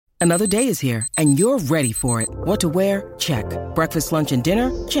Another day is here, and you're ready for it. What to wear? Check. Breakfast, lunch, and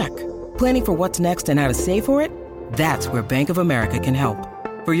dinner? Check. Planning for what's next and how to save for it? That's where Bank of America can help.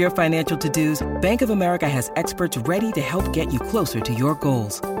 For your financial to-dos, Bank of America has experts ready to help get you closer to your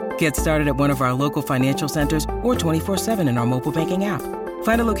goals. Get started at one of our local financial centers or 24/7 in our mobile banking app.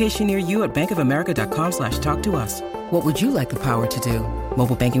 Find a location near you at bankofamerica.com/talktous. What would you like the power to do?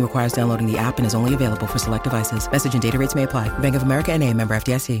 Mobile banking requires downloading the app and is only available for select devices. Message and data rates may apply. Bank of America N.A., member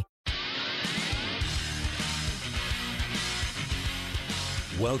FDIC.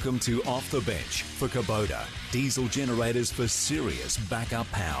 Welcome to Off the Bench for Kubota, diesel generators for serious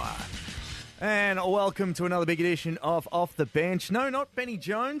backup power. And welcome to another big edition of Off the Bench. No, not Benny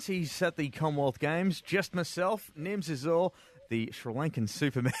Jones. He's at the Commonwealth Games. Just myself, Nims, Azoor, the Sri Lankan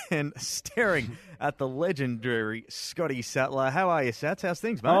Superman, staring at the legendary Scotty Sattler. How are you, Sats? How's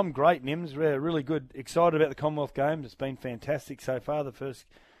things, mate? I'm great, Nims. We're really good. Excited about the Commonwealth Games. It's been fantastic so far, the first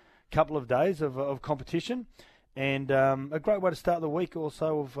couple of days of competition. And a great way to start the week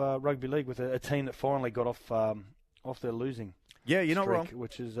also of rugby league with a team that finally got off their losing you're not streak, wrong.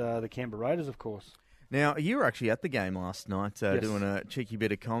 which is the Canberra Raiders, of course. Now, you were actually at the game last night Yes. doing a cheeky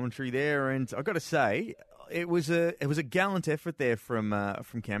bit of commentary there, and I've got to say, it was a gallant effort there from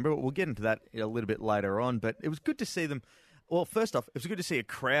Canberra. We'll get into that a little bit later on, but it was good to see them. Well, first off, it was good to see a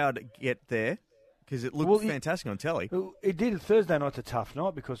crowd get there because it looked fantastic on telly. It did. Thursday night's a tough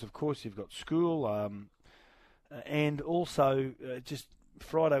night because, of course, you've got school. And also, just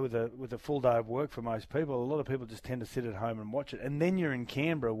Friday with a full day of work for most people. A lot of people just tend to sit at home and watch it. And then you're in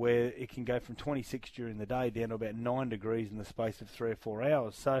Canberra where it can go from 26 during the day down to about 9 degrees in the space of 3 or 4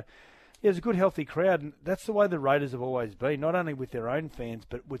 hours. So, yeah, it was a good, healthy crowd. And that's the way the Raiders have always been, not only with their own fans,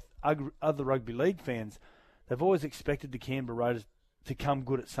 but with other rugby league fans. They've always expected the Canberra Raiders to come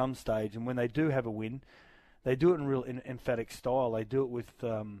good at some stage. And when they do have a win, they do it in real emphatic style. They do it with...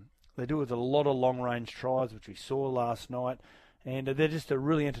 They do it with a lot of long-range tries, which we saw last night, and they're just a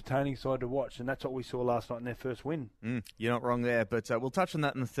really entertaining side to watch, and that's what we saw last night in their first win. You're not wrong there, but we'll touch on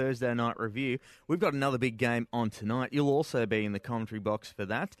that in the Thursday night review. We've got another big game on tonight. You'll also be in the commentary box for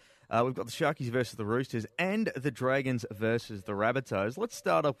that. We've got the Sharkies versus the Roosters and the Dragons versus the Rabbitohs. Let's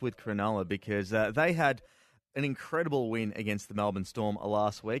start off with Cronulla because they had an incredible win against the Melbourne Storm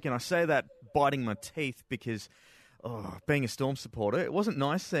last week, and I say that biting my teeth because... being a Storm supporter, it wasn't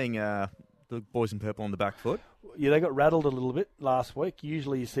nice seeing the boys in purple on the back foot. Yeah, they got rattled a little bit last week.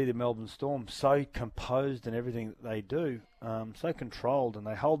 Usually you see the Melbourne Storm so composed in everything that they do, so controlled, and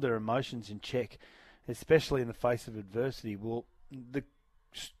they hold their emotions in check, especially in the face of adversity. Well, the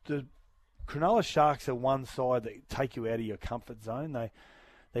Cronulla Sharks are one side that take you out of your comfort zone.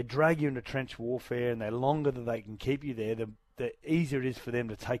 They drag you into trench warfare, and the longer that they can keep you there, the easier it is for them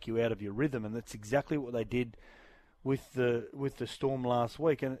to take you out of your rhythm, and that's exactly what they did with the Storm last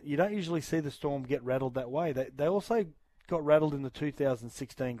week. And you don't usually see the Storm get rattled that way. They also got rattled in the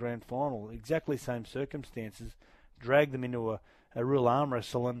 2016 Grand Final. Exactly same circumstances. Dragged them into a real arm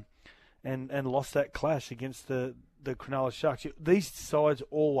wrestle and lost that clash against the Cronulla Sharks. These sides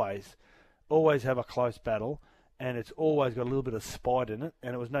always have a close battle, and it's always got a little bit of spite in it,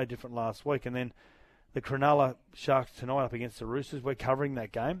 and it was no different last week. And then the Cronulla Sharks tonight up against the Roosters. We're covering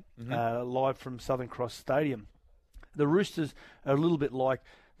that game live from Southern Cross Stadium. The Roosters are a little bit like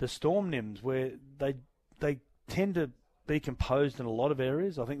the Storm Nims, where they tend to be composed in a lot of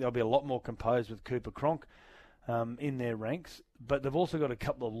areas. I think they'll be a lot more composed with Cooper Cronk in their ranks. But they've also got a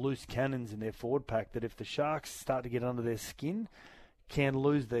couple of loose cannons in their forward pack that if the Sharks start to get under their skin, can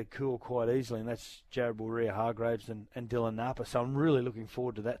lose their cool quite easily. And that's Jared Warrior-Hargraves and Dylan Napa. So I'm really looking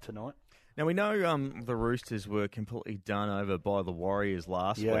forward to that tonight. Now, we know the Roosters were completely done over by the Warriors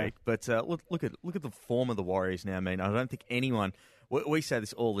last week, but look at the form of the Warriors now, man. I don't think anyone... We say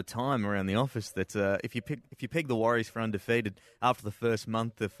this all the time around the office, that if you peg the Warriors for undefeated after the first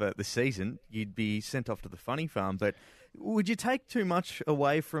month of the season, you'd be sent off to the funny farm. But would you take too much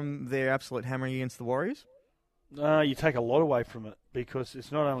away from their absolute hammering against the Warriors? You take a lot away from it because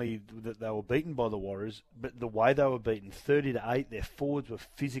it's not only that they were beaten by the Warriors, but the way they were beaten, 30-8. Their forwards were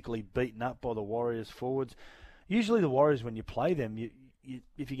physically beaten up by the Warriors' forwards. Usually the Warriors, when you play them,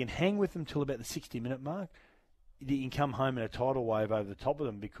 if you can hang with them till about the 60-minute mark, you can come home in a tidal wave over the top of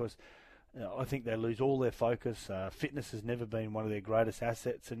them because I think they lose all their focus. Fitness has never been one of their greatest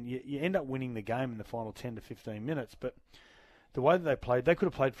assets, and you end up winning the game in the final 10 to 15 minutes. But the way that they played, they could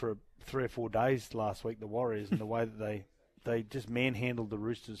have played for 3 or 4 days last week, the Warriors, and the way that they just manhandled the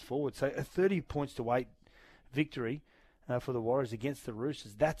Roosters forward. So a 30-8 victory for the Warriors against the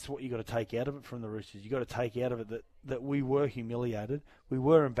Roosters, that's what you got to take out of it from the Roosters. You got to take out of it that we were humiliated, we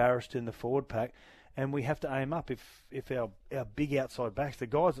were embarrassed in the forward pack, and we have to aim up. If our big outside backs, the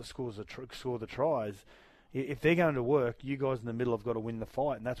guys that score the tries, if they're going to work, you guys in the middle have got to win the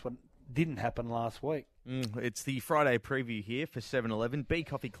fight, and that's what didn't happen last week. It's the Friday preview here for 7-Eleven. Be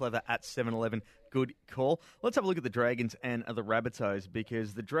Coffee Clever at 7-Eleven. Good call. Let's have a look at the Dragons and the Rabbitohs,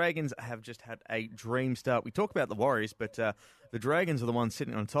 because the Dragons have just had a dream start. We talk about the Warriors, but the Dragons are the ones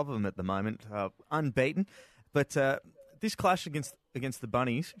sitting on top of them at the moment, unbeaten. But this clash against the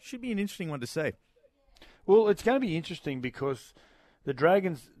Bunnies should be an interesting one to see. Well, it's going to be interesting because the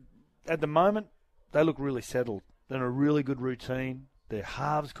Dragons, at the moment, they look really settled. They're in a really good routine. Their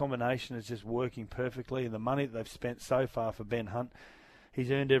halves combination is just working perfectly, and the money that they've spent so far for Ben Hunt, he's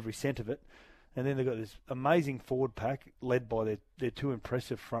earned every cent of it. And then they've got this amazing forward pack led by their two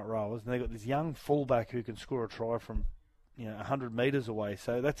impressive front rowers, and they've got this young fullback who can score a try from 100 metres away.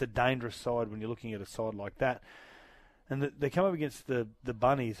 So that's a dangerous side when you're looking at a side like that. And they come up against the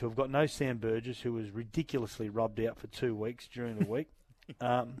Bunnies, who have got no Sam Burgess, who was ridiculously rubbed out for 2 weeks during the week.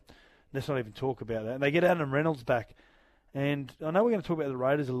 Let's not even talk about that. And they get Adam Reynolds back. And I know we're going to talk about the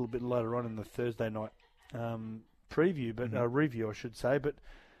Raiders a little bit later on in the Thursday night preview, but review, I should say. But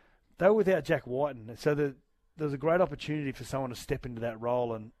they were without Jack Whiten, so there's a great opportunity for someone to step into that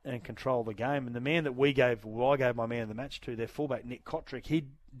role and control the game. And the man that I gave my man of the match to, their fullback Nick Kotrick, he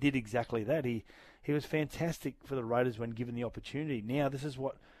did exactly that. He was fantastic for the Raiders when given the opportunity. Now this is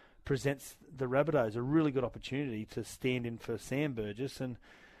what presents the Rabbitohs a really good opportunity to stand in for Sam Burgess and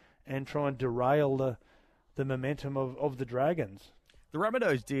try and derail the momentum of the Dragons. The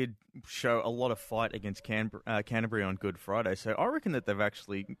Rabbitohs did show a lot of fight against Canterbury on Good Friday, so I reckon that they've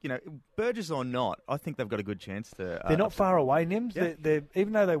actually, Burgess or not, I think they've got a good chance to... they're not far away, Nims. Yeah. They're,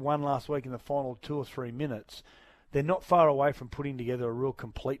 even though they won last week in the final 2 or 3 minutes, they're not far away from putting together a real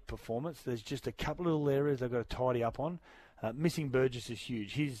complete performance. There's just a couple of little areas they've got to tidy up on. Missing Burgess is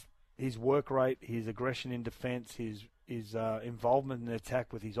huge. His work rate, his aggression in defence, his involvement in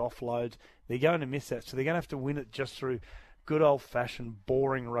attack with his offloads, they're going to miss that. So they're going to have to win it just through good old-fashioned,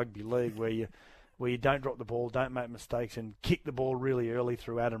 boring rugby league where you don't drop the ball, don't make mistakes, and kick the ball really early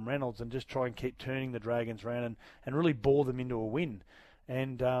through Adam Reynolds and just try and keep turning the Dragons around and really bore them into a win.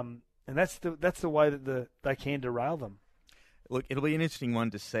 And that's the way that they can derail them. Look, it'll be an interesting one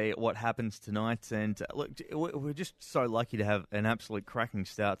to see what happens tonight. And look, we're just so lucky to have an absolute cracking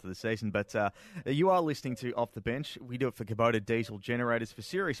start to the season. But you are listening to Off the Bench. We do it for Kubota diesel generators, for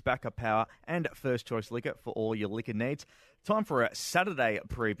serious backup power, and first choice liquor for all your liquor needs. Time for a Saturday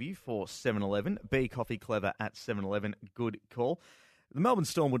preview for 7-Eleven. Be Coffee Clever at 7-Eleven. Good call. The Melbourne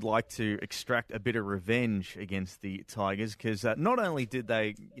Storm would like to extract a bit of revenge against the Tigers because not only did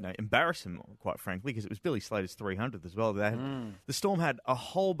they, embarrass them, quite frankly, because it was Billy Slater's 300th as well. The Storm had a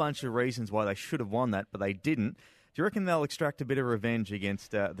whole bunch of reasons why they should have won that, but they didn't. Do you reckon they'll extract a bit of revenge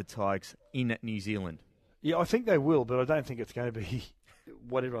against the Tigers in New Zealand? Yeah, I think they will, but I don't think it's going to be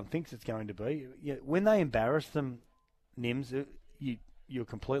what everyone thinks it's going to be. Yeah, when they embarrass them, Nims, you're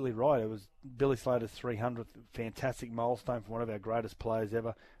completely right. It was Billy Slater's 300th, fantastic milestone for one of our greatest players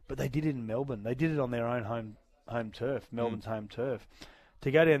ever. But they did it in Melbourne. They did it on their own home turf, Melbourne's home turf.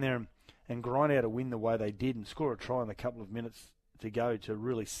 To go down there and grind out a win the way they did and score a try in a couple of minutes to go to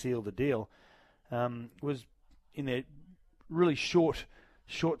really seal the deal was in their really short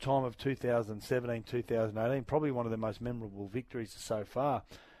time of 2017, 2018, probably one of the most memorable victories so far.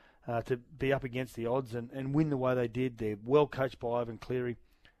 To be up against the odds and win the way they did. They're well coached by Ivan Cleary.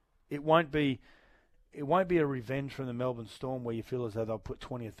 It won't be a revenge from the Melbourne Storm where you feel as though they'll put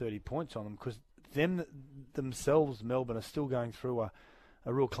 20 or 30 points on them, because themselves, Melbourne, are still going through a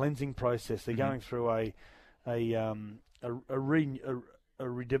real cleansing process. They're going through a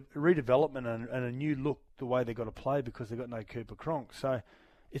redevelopment and a new look the way they've got to play because they've got no Cooper Cronk. So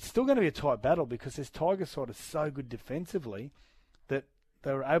it's still going to be a tight battle because this Tiger side is so good defensively that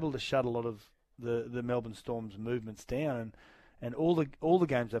they were able to shut a lot of the Melbourne Storm's movements down, and all the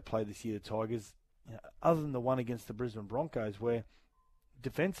games they've played this year, the Tigers, other than the one against the Brisbane Broncos, where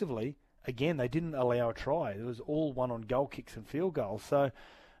defensively, again, they didn't allow a try. It was all won on goal kicks and field goals. So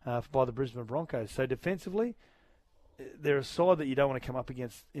by the Brisbane Broncos. So defensively, they're a side that you don't want to come up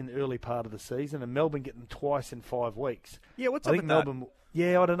against in the early part of the season, and Melbourne get them twice in 5 weeks. Yeah, what's up with Melbourne?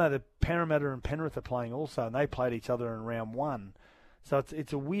 Yeah, I don't know. The Parramatta and Penrith are playing also, and they played each other in round 1. So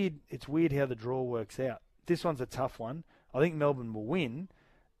it's weird how the draw works out. This one's a tough one. I think Melbourne will win,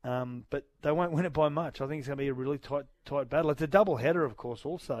 but they won't win it by much. I think it's going to be a really tight battle. It's a double header, of course,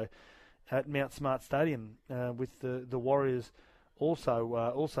 also at Mount Smart Stadium with the Warriors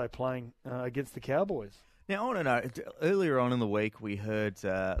also playing against the Cowboys. Now, I want to know, earlier on in the week we heard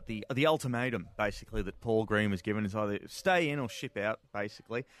the ultimatum, basically, that Paul Green was given is either stay in or ship out,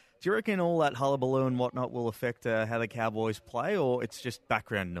 basically. Do you reckon all that hullabaloo and whatnot will affect how the Cowboys play, or it's just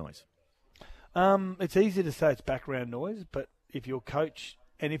background noise? It's easy to say it's background noise, but if your coach,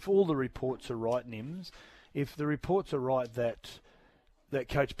 and if all the reports are right, Nims, if the reports are right that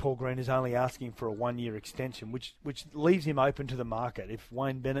Coach Paul Green is only asking for a 1-year extension, which leaves him open to the market. If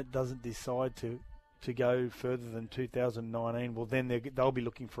Wayne Bennett doesn't decide to go further than 2019, well, then they'll be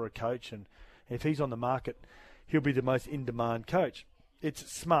looking for a coach, and if he's on the market, he'll be the most in-demand coach. It's a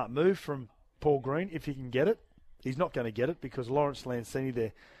smart move from Paul Green if he can get it. He's not going to get it because Lawrence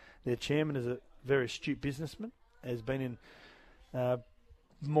Lancini, their chairman, is a very astute businessman, has been in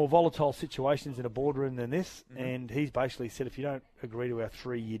more volatile situations in a boardroom than this, and he's basically said if you don't agree to our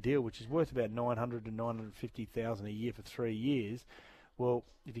 3-year deal, which is worth about $900,000 to $950,000 a year for 3 years, well,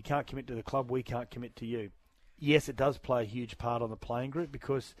 if you can't commit to the club, we can't commit to you. Yes, it does play a huge part on the playing group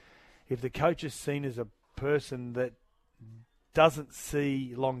because if the coach is seen as a person that doesn't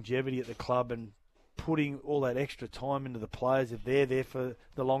see longevity at the club and putting all that extra time into the players, if they're there for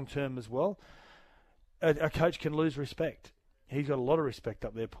the long term as well, a coach can lose respect. He's got a lot of respect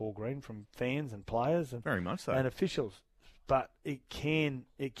up there, Paul Green, from fans and players and very much so, and officials. But it can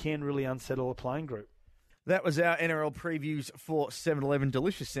really unsettle a playing group. That was our NRL previews for 7-Eleven.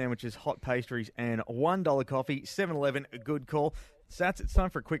 Delicious sandwiches, hot pastries, and $1 coffee. 7-Eleven, a good call. Sats, it's time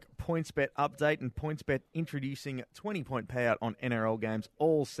for a quick PointsBet update, and PointsBet introducing 20-point payout on NRL games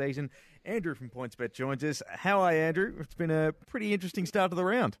all season. Andrew from PointsBet joins us. How are you, Andrew? It's been a pretty interesting start to the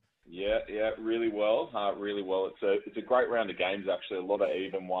round. Yeah, really well, really well. It's a great round of games, actually. A lot of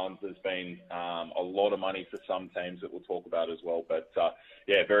even ones. There's been a lot of money for some teams that we'll talk about as well. But,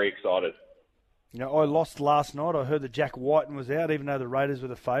 very excited. You know, I lost last night. I heard that Jack Whiten was out, even though the Raiders were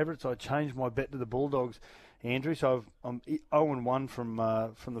the favourites. I changed my bet to the Bulldogs, Andrew. So I'm 0-1 from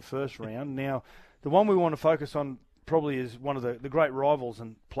the first round. Now, the one we want to focus on probably is one of the great rivals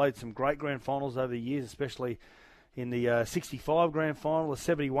and played some great grand finals over the years, especially in the 65 grand final, the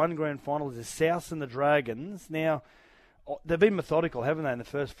 71 grand final, is the Souths and the Dragons. Now, they've been methodical, haven't they, in the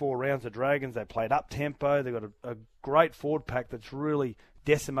first 4 rounds? The Dragons, they played up-tempo. They've got a great forward pack that's really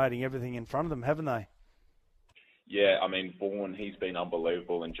decimating everything in front of them, haven't they? Yeah, I mean, Vaughan, he's been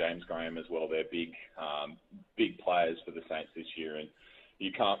unbelievable, and James Graham as well. They're big players for the Saints this year, and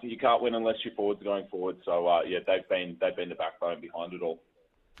you can't win unless your forwards are going forward. So, they've been the backbone behind it all.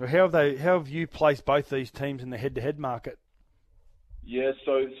 How have you placed both these teams in the head-to-head market? Yeah,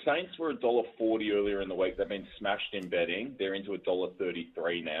 so Saints were $1.40 earlier in the week. They've been smashed in betting. They're into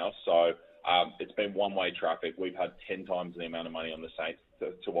 $1.33 now. So it's been one-way traffic. We've had 10 times the amount of money on the Saints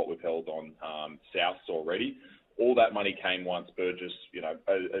to what we've held on Souths already. All that money came once Burgess,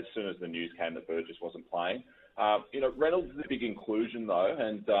 as soon as the news came that Burgess wasn't playing. Reynolds is a big inclusion, though,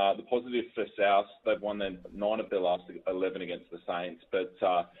 and the positive for South, they've won 9 of their last 11 against the Saints. But,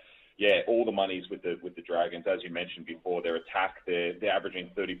 all the money's with the Dragons. As you mentioned before, their attack, they're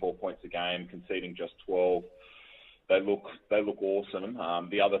averaging 34 points a game, conceding just 12. They look awesome.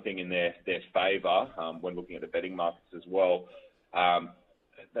 The other thing in their favour, when looking at the betting markets as well,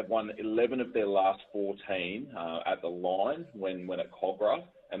 they've won 11 of their last 14 at the line when at Cogra.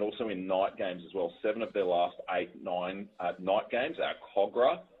 And also in night games as well, 7 of their last 9 night games at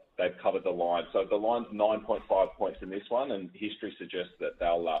Cogra, they've covered the line. So the line's 9.5 points in this one, and history suggests that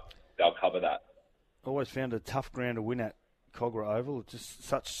they'll cover that. Always found a tough ground to win at, Cogra Oval. It's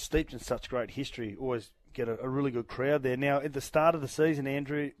just steeped in such great history. Always get a really good crowd there. Now, at the start of the season,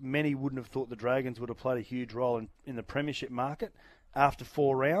 Andrew, many wouldn't have thought the Dragons would have played a huge role in the premiership market. After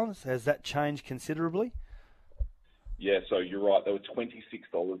 4 rounds, has that changed considerably? Yeah, so you're right. They were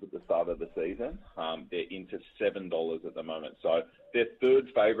 $26 at the start of the season. They're into $7 at the moment. So they're third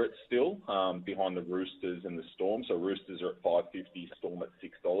favourites still, behind the Roosters and the Storm. So Roosters are at $5.50, Storm at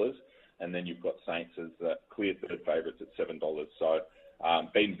 $6, and then you've got Saints as clear third favourites at $7. So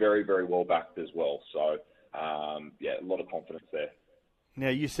been very, very well backed as well. So a lot of confidence there. Now,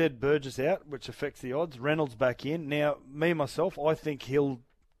 you said Burgess out, which affects the odds. Reynolds back in. Now, myself, I think he'll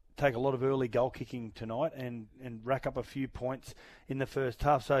take a lot of early goal kicking tonight and rack up a few points in the first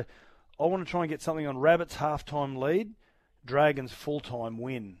half. So I want to try and get something on Rabbits' halftime lead, Dragons' full-time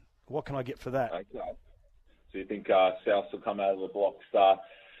win. What can I get for that? Okay. So you think South will come out of the blocks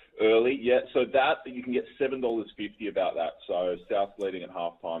early? Yeah, so that you can get $7.50 about that. So South leading at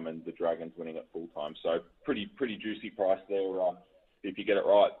halftime and the Dragons winning at full-time. So pretty juicy price there if you get it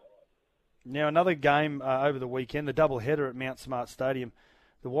right. Now, another game over the weekend, the doubleheader at Mount Smart Stadium.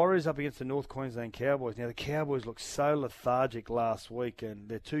 The Warriors up against the North Queensland Cowboys. Now, the Cowboys looked so lethargic last week, and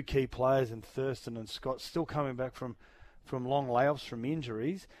their 2 key players in Thurston and Scott still coming back from long layoffs from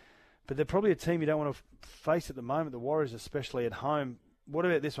injuries. But they're probably a team you don't want to face at the moment, the Warriors, especially at home, What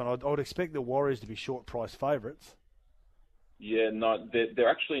about this one? I would expect the Warriors to be short price favourites. Yeah, no, they're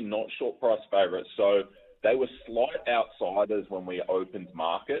actually not short price favourites. So they were slight outsiders when we opened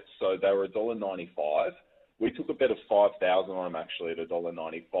markets. So they were $1.95. We took a bet of 5,000 on them actually at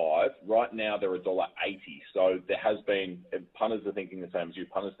 $1.95. Right now they're $1.80. So there has been, punters are thinking the same as you.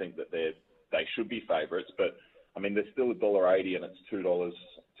 Punters think that they should be favourites, but I mean they're still $1.80 and it's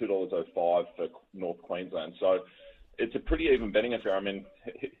 $2.05 for North Queensland. So it's a pretty even betting affair. I mean,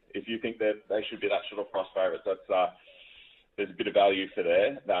 if you think that they should be that sort of price favourites, that's there's a bit of value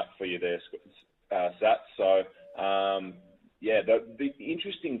for you there, Sat. So. Yeah, the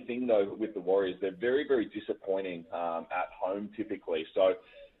interesting thing, though, with the Warriors, they're very, very disappointing at home typically. So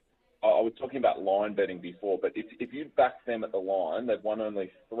I was talking about line betting before, but if you back them at the line, they've won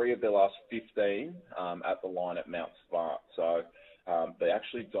only 3 of their last 15 at the line at Mount Smart. So they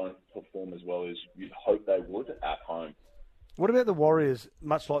actually don't perform as well as you'd hope they would at home. What about the Warriors,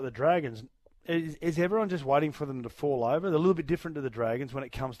 much like the Dragons? Is everyone just waiting for them to fall over? They're a little bit different to the Dragons when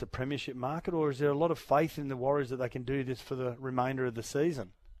it comes to premiership market, or is there a lot of faith in the Warriors that they can do this for the remainder of the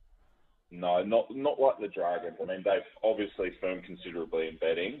season? No, not like the Dragons. I mean, they've obviously firmed considerably in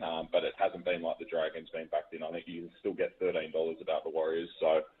betting, but it hasn't been like the Dragons being backed in. I think you can still get $13 about the Warriors,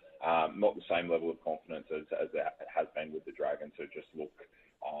 so not the same level of confidence as it has been with the Dragons, who just look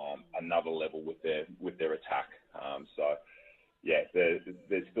another level with their attack. Yeah, there's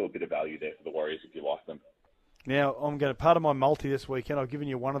still a bit of value there for the Warriors if you like them. Now, I'm going to, part of my multi this weekend, I've given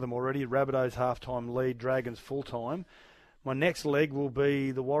you one of them already, Rabbitohs halftime lead, Dragons full-time. My next leg will be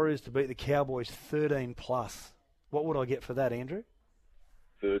the Warriors to beat the Cowboys 13+. What would I get for that, Andrew?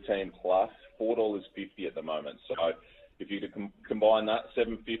 13+, $4.50 at the moment. So if you combine that,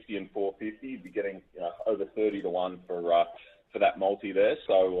 $7.50 and $4.50, you'd be getting over 30 to 1 for that multi there.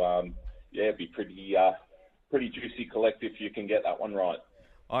 So, yeah, it'd be pretty juicy collect if you can get that one right.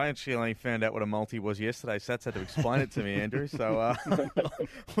 I actually only found out what a multi was yesterday. Sats had to explain it to me, Andrew. So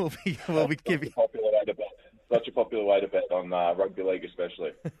we'll be giving such a popular way to bet on rugby league,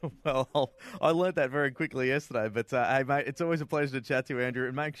 especially. Well, I learned that very quickly yesterday. But hey, mate, it's always a pleasure to chat to you, Andrew.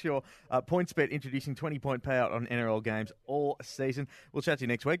 And make sure PointsBet introducing 20-point payout on NRL games all season. We'll chat to you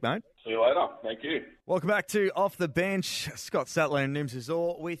next week, mate. See you later. Thank you. Welcome back to Off the Bench. Scott Sattler and Nims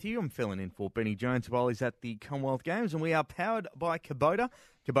Azoor with you. I'm filling in for Benny Jones while he's at the Commonwealth Games, and we are powered by Kubota.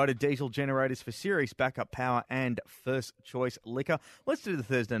 Kubota diesel generators for serious backup power and first choice liquor. Let's do the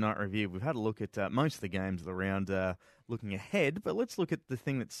Thursday night review. We've had a look at most of the games of the round looking ahead, but let's look at the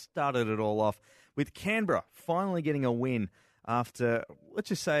thing that started it all off with Canberra finally getting a win after, let's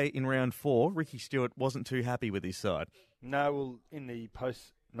just say, in round 4, Ricky Stewart wasn't too happy with his side. No, well, in the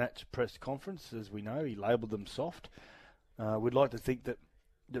post-match press conference, as we know, he labelled them soft. We'd like to think that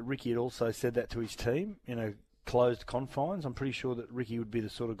Ricky had also said that to his team, closed confines. I'm pretty sure that Ricky would be the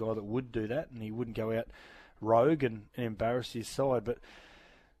sort of guy that would do that, and he wouldn't go out rogue and embarrass his side. But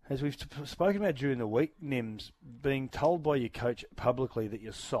as we've spoken about during the week, Nims, being told by your coach publicly that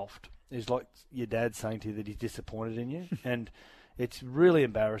you're soft is like your dad saying to you that he's disappointed in you. And it's really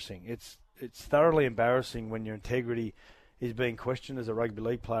embarrassing. It's thoroughly embarrassing when your integrity is being questioned as a rugby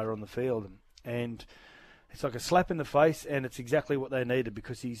league player on the field. And it's like a slap in the face, and it's exactly what they needed,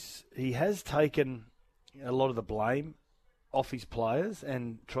 because he has taken a lot of the blame off his players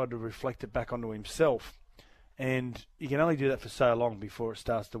and tried to reflect it back onto himself. And you can only do that for so long before it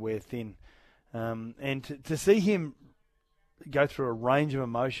starts to wear thin. And to see him go through a range of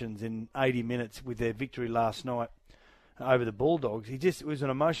emotions in 80 minutes with their victory last night over the Bulldogs, it was an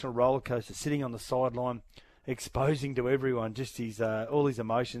emotional roller coaster, sitting on the sideline, exposing to everyone just his all his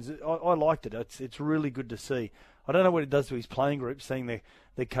emotions. I liked it. It's really good to see. I don't know what it does to his playing group, seeing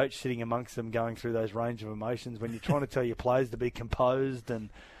the coach sitting amongst them going through those range of emotions when you're trying to tell your players to be composed and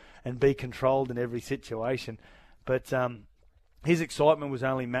be controlled in every situation. But his excitement was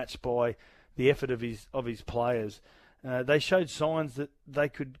only matched by the effort of his players. They showed signs that they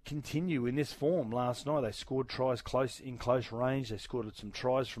could continue in this form last night. They scored tries in close range. They scored some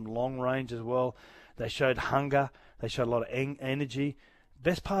tries from long range as well. They showed hunger. They showed a lot of energy.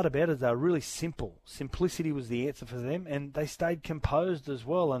 Best part about it is they were really simple. Simplicity was the answer for them, and they stayed composed as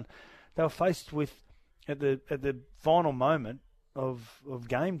well. And they were faced with, at the final moment of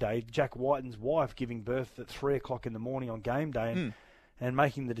game day, Jack Whiten's wife giving birth at 3 o'clock in the morning on game day and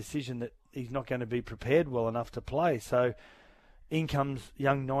making the decision that he's not going to be prepared well enough to play. So in comes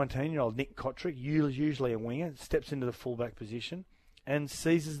young 19-year-old Nick Kotrick, usually a winger, steps into the fullback position and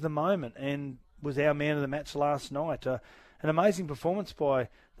seizes the moment and was our man of the match last night. An amazing performance by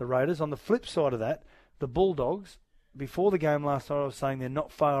the Raiders. On the flip side of that, the Bulldogs, before the game last night, I was saying they're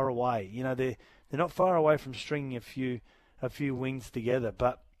not far away. They're not far away from stringing a few a few wins together.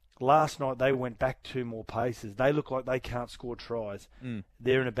 But last night they went back 2 more paces. They look like they can't score tries.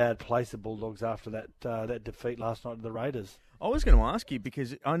 They're in a bad place, the Bulldogs, after that defeat last night to the Raiders. I was going to ask you,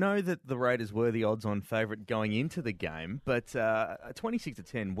 because I know that the Raiders were the odds-on favourite going into the game, but a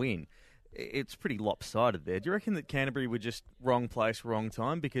 26-10 win, it's pretty lopsided there. Do you reckon that Canterbury were just wrong place, wrong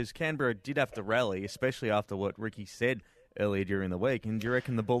time? Because Canberra did have to rally, especially after what Ricky said earlier during the week. And do you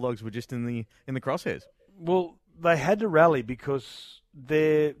reckon the Bulldogs were just in the crosshairs? Well, they had to rally because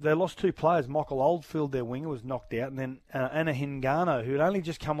they lost 2 players. Michael Oldfield, their winger, was knocked out, and then Anna Hingano, who had only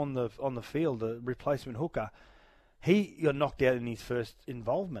just come on the field, the replacement hooker, he got knocked out in his first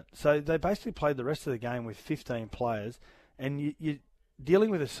involvement. So they basically played the rest of the game with 15 players, and you're dealing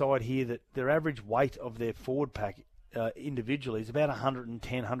with a side here that their average weight of their forward pack individually is about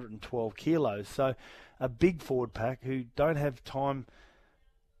 110, 112 kilos. So a big forward pack who don't have time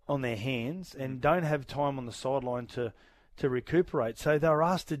on their hands and don't have time on the sideline to recuperate. So they were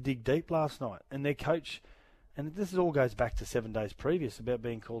asked to dig deep last night, and their coach, and this all goes back to 7 days previous about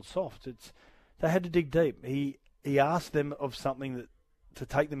being called soft. They had to dig deep. He asked them of something to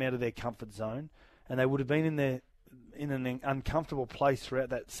take them out of their comfort zone, and they would have been in an uncomfortable place throughout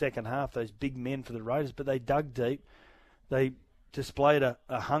that second half, those big men for the Raiders, but they dug deep. They displayed a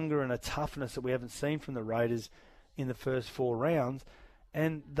hunger and a toughness that we haven't seen from the Raiders in the first 4 rounds,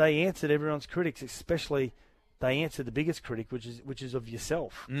 and they answered everyone's critics, especially they answered the biggest critic, which is of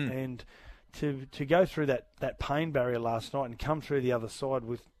yourself. And to go through that pain barrier last night and come through the other side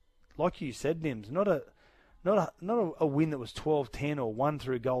with, like you said, Nims, not a win that was 12-10 or won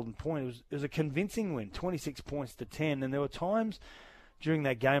through golden point. It was a convincing win, 26 points to 10. And there were times during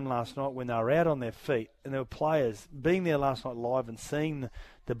that game last night when they were out on their feet, and there were players being there last night live and seeing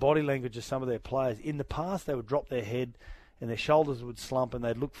the body language of some of their players. In the past, they would drop their head and their shoulders would slump and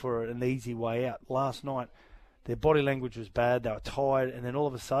they'd look for an easy way out. Last night, their body language was bad. They were tired, and then all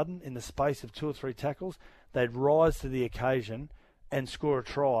of a sudden, in the space of 2 or 3 tackles, they'd rise to the occasion and score a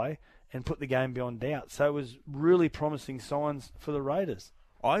try and put the game beyond doubt. So it was really promising signs for the Raiders.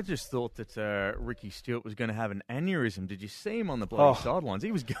 I just thought that Ricky Stewart was going to have an aneurysm. Did you see him on the bloody sidelines?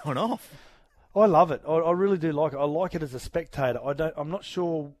 He was going off. I love it. I really do like it. I like it as a spectator. I'm not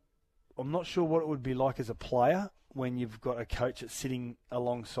sure what it would be like as a player when you've got a coach that's sitting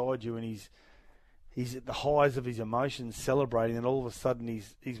alongside you and he's at the highs of his emotions, celebrating, and all of a sudden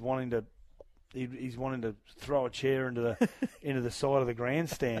he's wanting to throw a chair into the side of the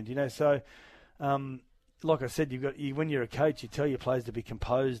grandstand, So, like I said, when you're a coach, you tell your players to be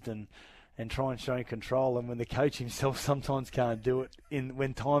composed and try and show control. And when the coach himself sometimes can't do it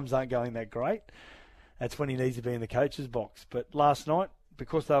when times aren't going that great, that's when he needs to be in the coach's box. But last night,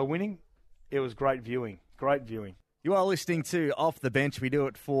 because they were winning, it was great viewing. Great viewing. You are listening to Off the Bench. We do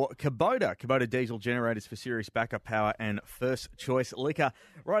it for Kubota. Kubota diesel generators for serious backup power and first choice liquor.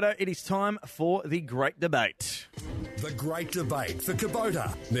 Righto, it is time for the Great Debate. The Great Debate for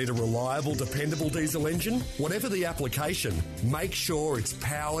Kubota. Need a reliable, dependable diesel engine? Whatever the application, make sure it's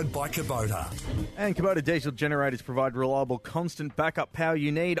powered by Kubota. And Kubota diesel generators provide reliable, constant backup power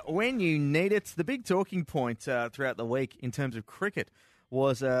you need when you need it. The big talking point throughout the week in terms of cricket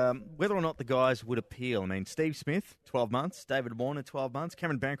was whether or not the guys would appeal. I mean, Steve Smith, 12 months. David Warner, 12 months.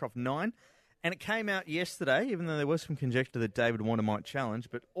 Cameron Bancroft, 9. And it came out yesterday, even though there was some conjecture that David Warner might challenge,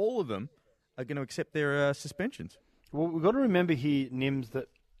 but all of them are going to accept their suspensions. Well, we've got to remember here, Nims, that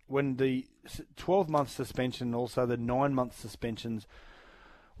when the 12-month suspension and also the 9-month suspensions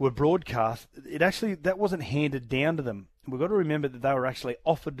were broadcast, that wasn't handed down to them. We've got to remember that they were actually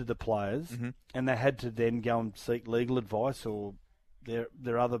offered to the players, and they had to then go and seek legal advice or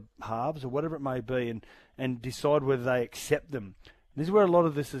their other halves or whatever it may be and decide whether they accept them. This is where a lot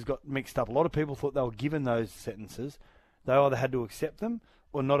of this has got mixed up. A lot of people thought they were given those sentences. They either had to accept them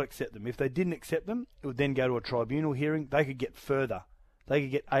or not accept them. If they didn't accept them, it would then go to a tribunal hearing. They could get further. They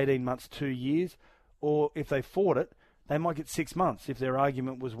could get 18 months, 2 years, or if they fought it, they might get 6 months if their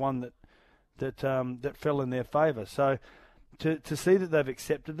argument was one that fell in their favour. So to see that they've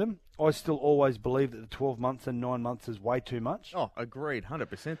accepted them, I still always believe that the 12 months and 9 months is way too much. Oh, agreed,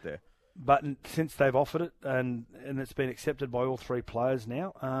 100% there. But since they've offered it and it's been accepted by all 3 players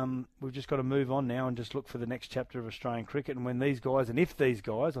now, we've just got to move on now and just look for the next chapter of Australian cricket. And when these guys, and if these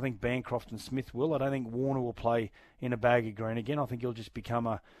guys, I think Bancroft and Smith will, I don't think Warner will play in a bag of green again. I think he'll just become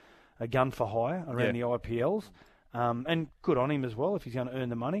a gun for hire around the IPLs. And good on him as well if he's going to earn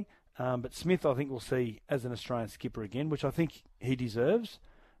the money. But Smith, I think we'll see as an Australian skipper again, which I think he deserves.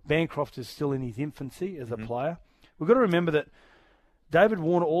 Bancroft is still in his infancy as a player. We've got to remember that David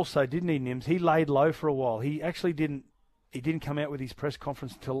Warner also, didn't he, Nims? He laid low for a while. He actually didn't come out with his press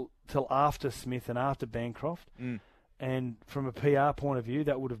conference till after Smith and after Bancroft. And from a PR point of view,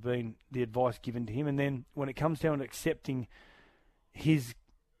 that would have been the advice given to him. And then when it comes down to accepting his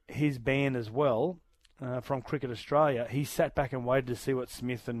ban as well from Cricket Australia, he sat back and waited to see what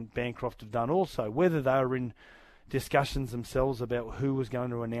Smith and Bancroft have done also, whether they were in discussions themselves about who was going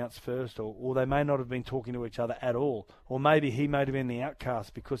to announce first, or they may not have been talking to each other at all, or maybe he may have been the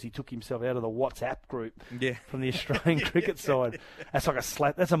outcast because he took himself out of the WhatsApp group from the Australian cricket side. That's like a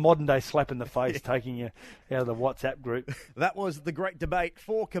slap. That's a modern day slap in the face, taking you out of the WhatsApp group. That was the great debate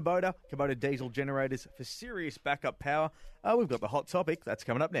for Kubota diesel generators for serious backup power. We've got the hot topic that's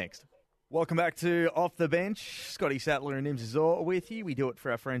coming up next. Welcome back to Off the Bench. Scotty, Sattler and Nims Azoor with you. We do it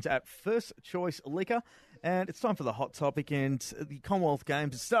for our friends at First Choice Liquor. And it's time for the hot topic and the Commonwealth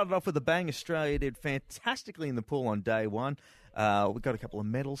Games. It started off with a bang. Australia did fantastically in the pool on day one. We got a couple of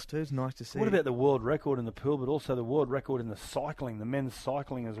medals too. It's nice to see. What about the world record in the pool, but also the world record in the cycling, the men's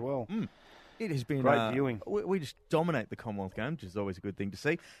cycling as well? It has been great viewing. We just dominate the Commonwealth Games, which is always a good thing to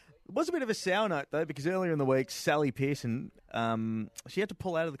see. It was a bit of a sour note, though, because earlier in the week, Sally Pearson, she had to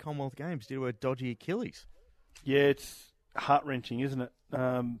pull out of the Commonwealth Games due to her dodgy Achilles. Yeah, it's heart-wrenching, isn't it?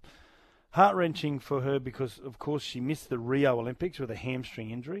 Heart-wrenching for her because, of course, she missed the Rio Olympics with a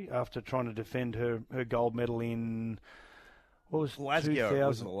hamstring injury after trying to defend her gold medal in, what was Glasgow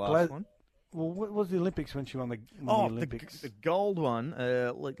was the last one. Well, what was the Olympics when she won the Olympics? The gold one,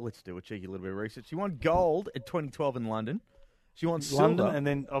 let's do a cheeky little bit of research. She won gold in 2012 in London. She won silver. And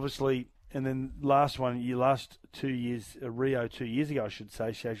then, obviously, last 2 years, Rio 2 years ago, I should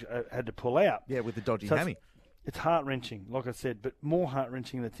say, she had to pull out. Yeah, with the dodgy hammy. It's heart-wrenching, like I said, but more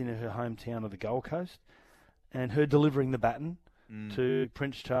heart-wrenching that's in her hometown of the Gold Coast, and her delivering the baton to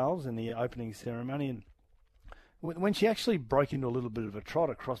Prince Charles in the opening ceremony. And when she actually broke into a little bit of a trot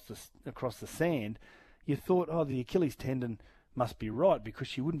across the sand, you thought, the Achilles tendon must be right because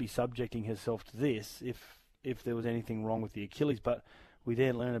she wouldn't be subjecting herself to this if there was anything wrong with the Achilles. But we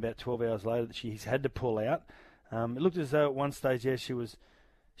then learned about 12 hours later that she's had to pull out. It looked as though at one stage, she was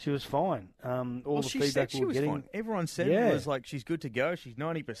fine. The feedback we were getting, fine. Everyone said it was like she's good to go. She's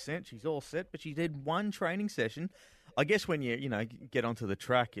 90%. She's all set. But she did one training session. I guess when you get onto the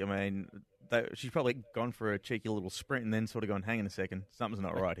track, I mean, she's probably gone for a cheeky little sprint and then sort of gone, hang on a second, something's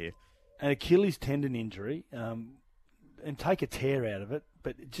not right here. An Achilles tendon injury, and take a tear out of it.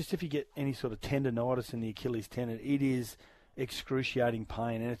 But just if you get any sort of tendonitis in the Achilles tendon, it is excruciating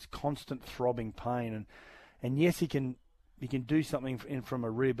pain and it's constant throbbing pain. And yes, you can do something from a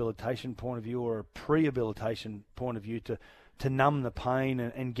rehabilitation point of view or a prehabilitation point of view to numb the pain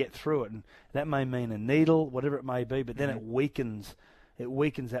and get through it. And that may mean a needle, whatever it may be, but then it weakens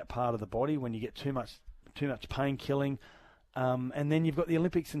that part of the body when you get too much pain killing. And then you've got the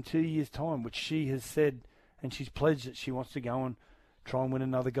Olympics in 2 years' time, which she has said, and she's pledged that she wants to go and try and win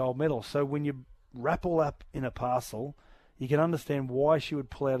another gold medal. So when you wrap all up in a parcel, you can understand why she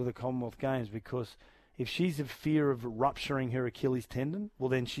would pull out of the Commonwealth Games, because if she's in fear of rupturing her Achilles tendon, well,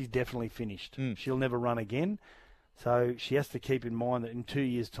 then she's definitely finished. She'll never run again. So she has to keep in mind that in 2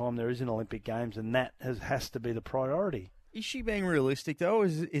 years' time there is an Olympic Games, and that has to be the priority. Is she being realistic, though?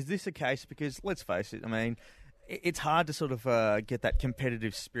 Is this a case? Because let's face it, I mean, it's hard to sort of get that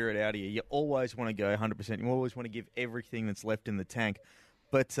competitive spirit out of you. You always want to go 100%. You always want to give everything that's left in the tank.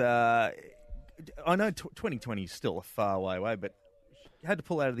 But I know 2020 is still a far way away, but had to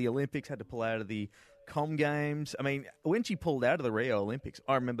pull out of the Olympics, had to pull out of the Com Games. I mean, when she pulled out of the Rio Olympics,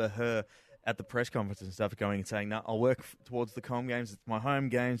 I remember her at the press conference and stuff going and saying, no, I'll work towards the Com Games. It's my home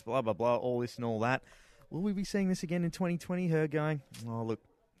games, blah, blah, blah, all this and all that. Will we be seeing this again in 2020? Her going, oh, look,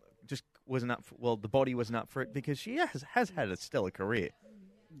 just wasn't up for, well, the body wasn't up for it, because she has had a stellar career.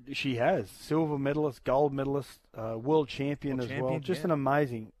 She has. Silver medalist, gold medalist, world champion as well. Just an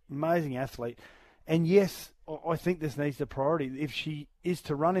amazing athlete. And yes, I think this needs the priority. If she is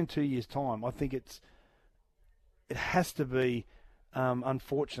to run in 2 years' time, I think it has to be,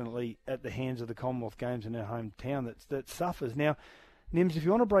 unfortunately, at the hands of the Commonwealth Games in her hometown that suffers. Now, Nims, if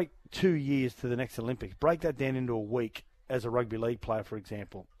you want to break 2 years to the next Olympics, break that down into a week as a rugby league player, for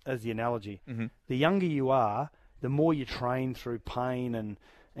example, as the analogy. Mm-hmm. The younger you are, the more you train through pain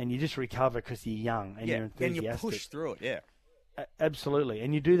and you just recover because you're young and you're enthusiastic. And you push through it, yeah. Absolutely.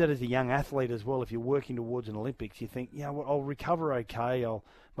 And you do that as a young athlete as well. If you're working towards an Olympics, you think, I'll recover okay.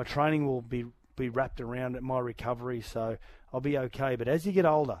 My training will be wrapped around my recovery, so I'll be okay. But as you get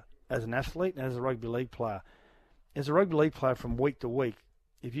older, as an athlete and as a rugby league player from week to week,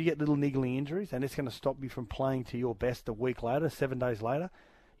 if you get little niggling injuries and it's going to stop you from playing to your best a week later, 7 days later,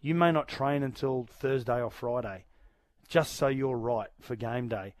 you may not train until Thursday or Friday, just so you're right for game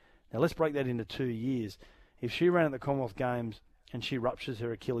day. Now let's break that into 2 years. If she ran at the Commonwealth Games and she ruptures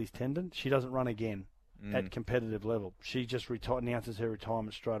her Achilles tendon, she doesn't run again. at competitive level. She just announces her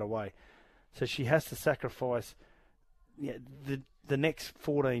retirement straight away. So she has to sacrifice the next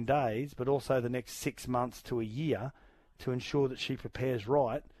 14 days, but also the next 6 months to a year to ensure that she prepares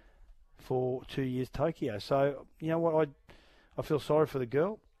right for 2 years Tokyo. So, you know what, I feel sorry for the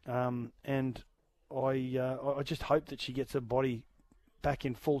girl, and I just hope that she gets her body back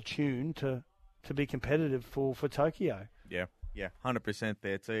in full tune to be competitive for Tokyo. Yeah, 100%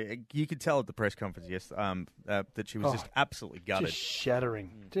 there. So you could tell at the press conference, that she was just absolutely gutted. Just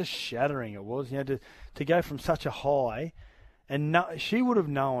shattering it was. You know, to go from such a high, and she would have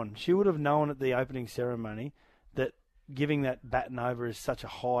known at the opening ceremony that giving that baton over is such a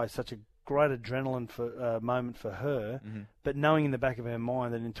high, such a great adrenaline moment for her, but knowing in the back of her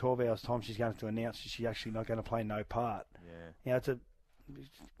mind that in 12 hours' time she's going to announce that she's actually not going to play no part. Yeah. You know,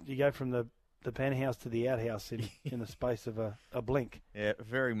 you go from the penthouse to the outhouse in the space of a blink. Yeah,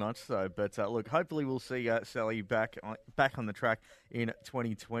 very much so. But look, hopefully we'll see Sally back on the track in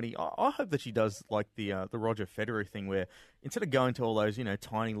 2020. I hope that she does like the Roger Federer thing, where instead of going to all those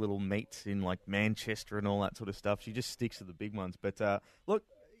tiny little meets in like Manchester and all that sort of stuff, she just sticks to the big ones. But look,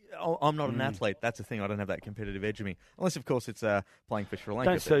 I'm not an athlete. That's the thing. I don't have that competitive edge in me. Unless, of course, it's playing for Sri Lanka.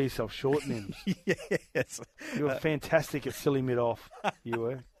 Don't sell yourself short, Nims. Yes. You were fantastic at silly mid-off. You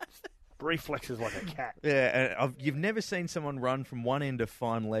were. Reflexes like a cat. Yeah, and you've never seen someone run from one end of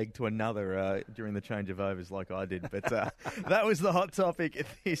fine leg to another during the change of overs like I did. But that was the hot topic.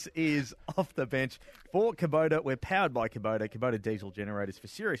 This is Off the Bench for Kubota. We're powered by Kubota diesel generators for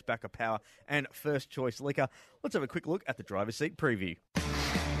serious backup power and first choice liquor. Let's have a quick look at the driver's seat preview.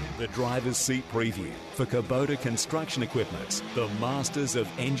 The driver's seat preview for Kubota Construction Equipment, the masters of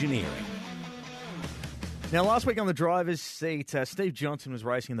engineering. Now, last week on the driver's seat, Steve Johnson was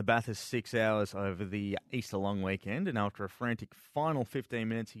racing in the Bathurst 6 hours over the Easter long weekend, and after a frantic final 15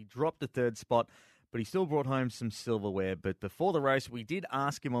 minutes, he dropped the third spot, but he still brought home some silverware. But before the race, we did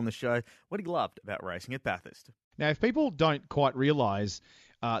ask him on the show what he loved about racing at Bathurst. Now, if people don't quite realise,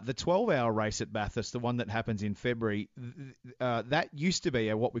 the 12-hour race at Bathurst, the one that happens in February, that used to be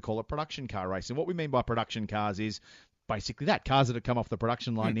what we call a production car race. And what we mean by production cars is basically that. Cars that have come off the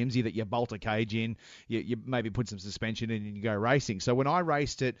production line, Nimsy, that you bolt a cage in, you maybe put some suspension in and you go racing. So when I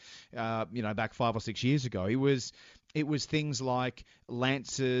raced it, back 5 or 6 years ago, it was things like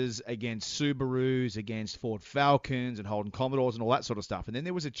Lancers against Subarus, against Ford Falcons and Holden Commodores and all that sort of stuff. And then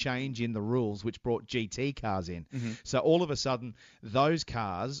there was a change in the rules which brought GT cars in. So all of a sudden, those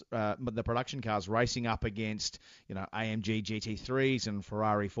cars, the production cars racing up against, AMG GT3s and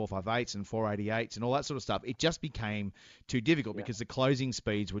Ferrari 458s and 488s and all that sort of stuff, it just became too difficult because the closing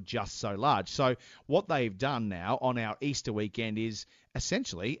speeds were just so large. So what they've done now on our Easter weekend is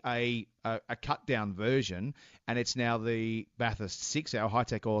essentially a cut-down version, and it's now the Bathurst 6 hour,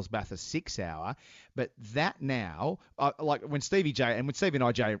 High-Tech Oil's Bathurst 6 hour. But that now, like when Stevie J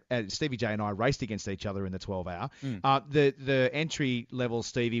and I raced against each other in the 12 hour, the entry level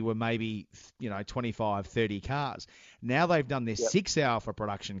Stevie were maybe 25, 30 cars. Now they've done this 6 hour for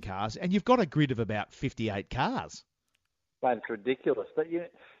production cars, and you've got a grid of about 58 cars. Mate, it's ridiculous. But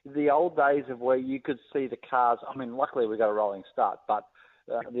the old days of where you could see the cars, I mean, luckily we got a rolling start, but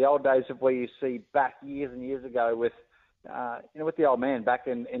the old days of where you see back years and years ago with the old man back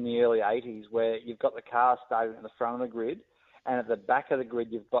in the early 80s, where you've got the cars starting at the front of the grid, and at the back of the grid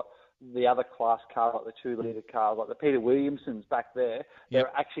you've got the other class cars, like the 2-litre cars, like the Peter Williamsons back there.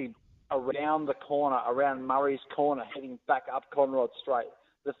 They're actually around the corner, around Murray's corner, heading back up Conrod Straight.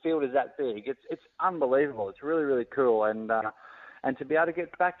 The field is that big. It's unbelievable. It's really, really cool. And to be able to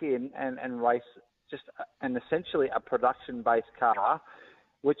get back in and race just essentially a production-based car,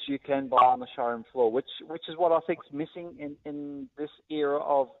 which you can buy on the showroom floor, which is what I think is missing in this era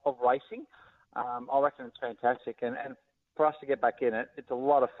of racing. I reckon it's fantastic. And for us to get back in it, it's a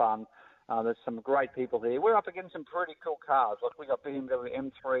lot of fun. There's some great people here. We're up against some pretty cool cars. Like we've got BMW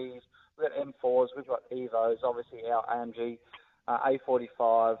M3s, we've got M4s, we've got Evos, obviously our AMG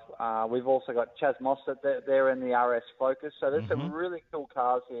A45. We've also got Chaz Mostert there in the RS Focus. So there's some really cool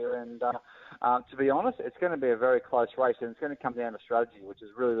cars here. And to be honest, it's going to be a very close race, and it's going to come down to strategy, which is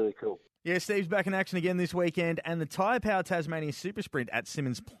really, really cool. Yeah, Steve's back in action again this weekend, and the Tyre Power Tasmania Super Sprint at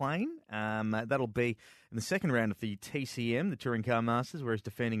Symmons Plain. That'll be in the second round of the TCM, the Touring Car Masters, where he's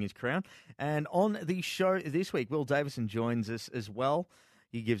defending his crown. And on the show this week, Will Davison joins us as well.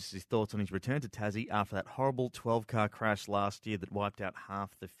 He gives his thoughts on his return to Tassie after that horrible 12-car crash last year that wiped out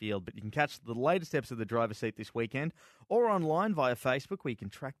half the field. But you can catch the latest episode of The Driver's Seat this weekend or online via Facebook, where you can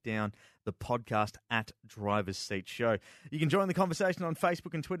track down the podcast at Driver's Seat Show. You can join the conversation on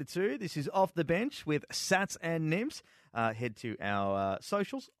Facebook and Twitter too. This is Off the Bench with Sats and Nims. Head to our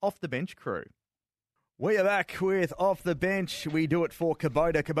socials, Off the Bench Crew. We are back with Off the Bench. We do it for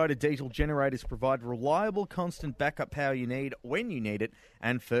Kubota. Kubota diesel generators provide reliable, constant backup power you need when you need it,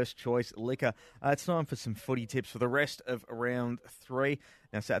 and first choice liquor. It's time for some footy tips for the rest of round 3.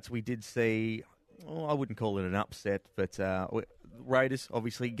 Now, Sats, we did see, I wouldn't call it an upset, but Raiders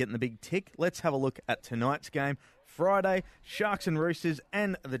obviously getting the big tick. Let's have a look at tonight's game. Friday, Sharks and Roosters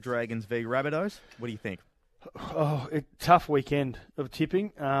and the Dragons v Rabbitohs. What do you think? Tough weekend of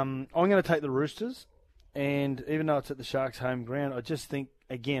tipping. I'm going to take the Roosters. And even though it's at the Sharks' home ground, I just think,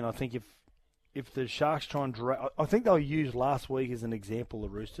 again, if the Sharks try and drag... I think they'll use last week as an example, the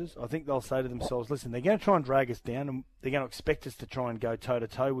Roosters. I think they'll say to themselves, listen, they're going to try and drag us down, and they're going to expect us to try and go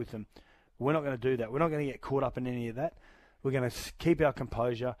toe-to-toe with them. We're not going to do that. We're not going to get caught up in any of that. We're going to keep our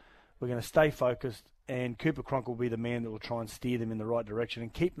composure. We're going to stay focused, and Cooper Cronk will be the man that will try and steer them in the right direction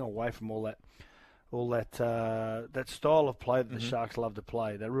and keep them away from all that style of play that the Sharks love to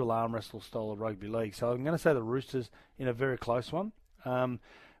play, that real arm wrestle style of rugby league. So I'm going to say the Roosters in a very close one.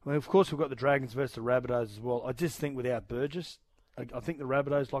 Of course, we've got the Dragons versus the Rabbitohs as well. I just think without Burgess, I think the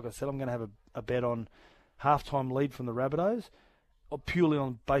Rabbitohs, like I said, I'm going to have a bet on half-time lead from the Rabbitohs,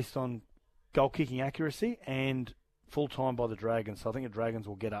 purely based on goal-kicking accuracy and full-time by the Dragons. So I think the Dragons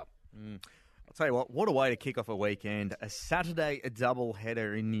will get up. I'll tell you what a way to kick off a weekend. A Saturday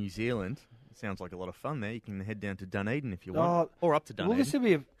double-header in New Zealand. Sounds like a lot of fun there. You can head down to Dunedin if you want, or up to Dunedin.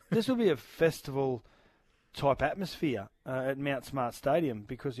 Well, this will be a festival-type atmosphere at Mount Smart Stadium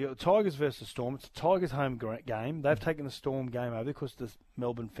because you got the Tigers versus Storm. It's the Tigers' home game. They've taken the Storm game over because the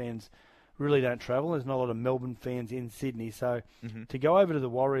Melbourne fans really don't travel. There's not a lot of Melbourne fans in Sydney. So to go over to the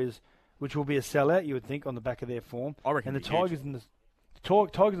Warriors, which will be a sellout, you would think, on the back of their form. I reckon. And the Tigers and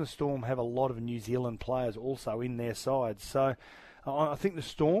the Storm have a lot of New Zealand players also in their sides. So I think the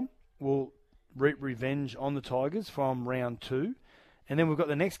Storm will reap revenge on the Tigers from round 2. And then we've got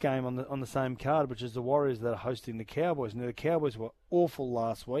the next game on the same card, which is the Warriors that are hosting the Cowboys. Now, the Cowboys were awful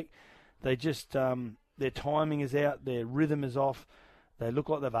last week. They just, their timing is out, their rhythm is off. They look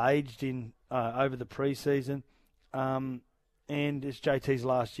like they've aged in over the preseason. And it's JT's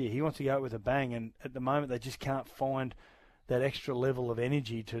last year. He wants to go out with a bang, and at the moment they just can't find that extra level of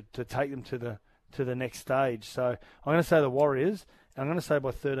energy to take them to the next stage. So I'm going to say the Warriors. I'm going to say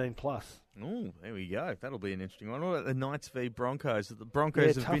by 13 plus. Oh, there we go. That'll be an interesting one. What about the Knights v Broncos? The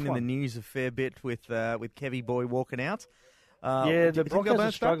Broncos have been in the news a fair bit with Kevy Boy walking out. The Broncos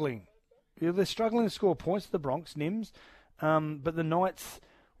are struggling. Yeah, they're struggling to score points, the Bronx, Nims. But the Knights,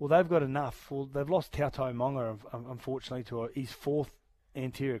 well, they've got enough. Well, they've lost Tauto Monga, unfortunately, to his 4th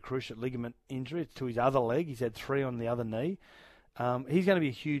anterior cruciate ligament injury. It's to his other leg. He's had 3 on the other knee. He's going to be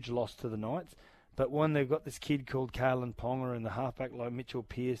a huge loss to the Knights. But when they've got this kid called Kalen Ponga and the halfback like Mitchell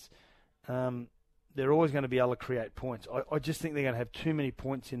Pearce, they're always going to be able to create points. I just think they're going to have too many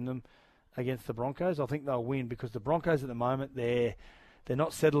points in them against the Broncos. I think they'll win because the Broncos at the moment, they're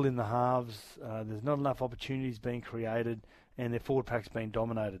not settled in the halves. There's not enough opportunities being created, and their forward pack's been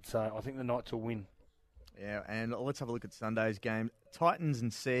dominated. So I think the Knights will win. Yeah, and let's have a look at Sunday's game. Titans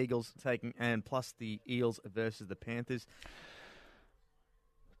and Seagulls and plus the Eels versus the Panthers.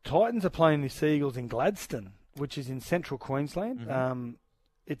 Titans are playing the Seagulls in Gladstone, which is in central Queensland.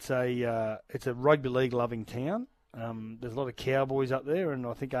 It's a rugby league loving town. There's a lot of Cowboys up there, and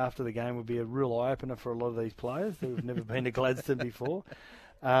I think after the game will be a real eye opener for a lot of these players who've never been to Gladstone before.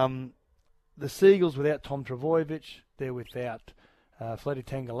 The Seagulls without Tom Trbojevic, they're without Fletty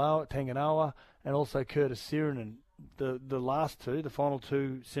Tanganoa, and also Curtis Sirinen. The last two, the final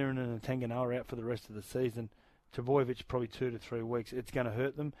two, Sirinen and Tanganoa, are out for the rest of the season. Trbojevic probably 2 to 3 weeks. It's going to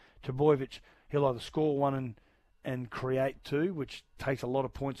hurt them. Trbojevic, he'll either score 1 and create 2, which takes a lot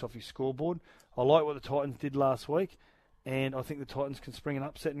of points off his scoreboard. I like what the Titans did last week, and I think the Titans can spring an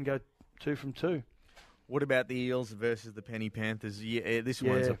upset and go 2 from 2. What about the Eels versus the Penny Panthers? Yeah, this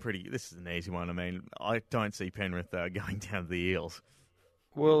is an easy one. I mean, I don't see Penrith going down to the Eels.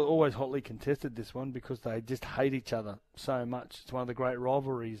 Well, always hotly contested this one because they just hate each other so much. It's one of the great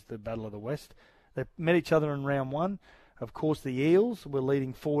rivalries, the Battle of the West. They met each other in round 1. Of course, the Eels were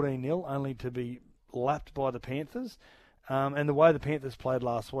leading 14-0, only to be lapped by the Panthers. And the way the Panthers played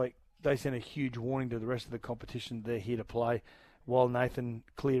last week, they sent a huge warning to the rest of the competition they're here to play while Nathan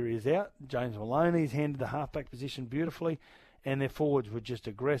Cleary is out. James Maloney's handled the halfback position beautifully, and their forwards were just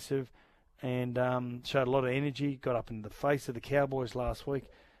aggressive and showed a lot of energy, got up in the face of the Cowboys last week,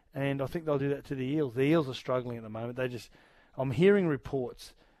 and I think they'll do that to the Eels. The Eels are struggling at the moment. I'm hearing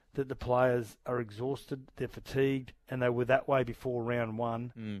reports that the players are exhausted, they're fatigued, and they were that way before round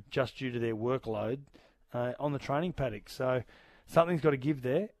 1 just due to their workload on the training paddock. So something's got to give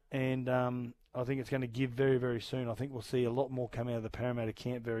there, and I think it's going to give very, very soon. I think we'll see a lot more come out of the Parramatta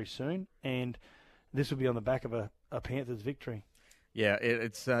camp very soon, and this would be on the back of a Panthers victory. Yeah,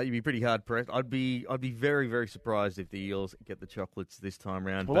 it's you'd be pretty hard pressed. I'd be very, very surprised if the Eels get the chocolates this time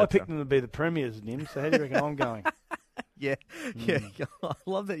round. Well, I picked them to be the premiers, Nims. So how do you reckon I'm going? Yeah. I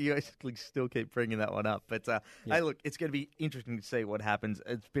love that you actually still keep bringing that one up. But hey, look, it's going to be interesting to see what happens.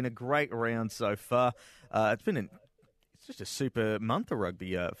 It's been a great round so far. It's just a super month of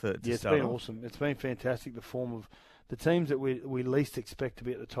rugby it's been awesome. It's been fantastic. The form of the teams that we least expect to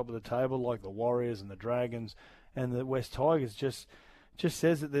be at the top of the table, like the Warriors and the Dragons and the West Tigers, just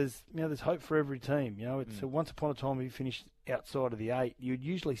says that there's hope for every team. It's once upon a time if you finished outside of the 8, you'd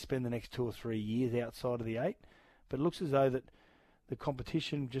usually spend the next 2 or 3 years outside of the 8. But it looks as though that the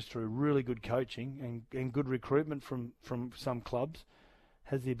competition, just through really good coaching and good recruitment from some clubs,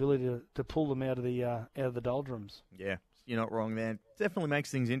 has the ability to pull them out of the doldrums. Yeah, you're not wrong there. Definitely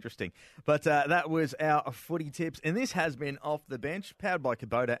makes things interesting. But that was our footy tips, and this has been Off the Bench, powered by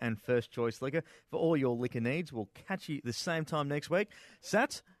Kubota and First Choice Liquor. For all your liquor needs, we'll catch you the same time next week.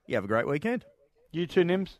 Sats, you have a great weekend. You too, Nims.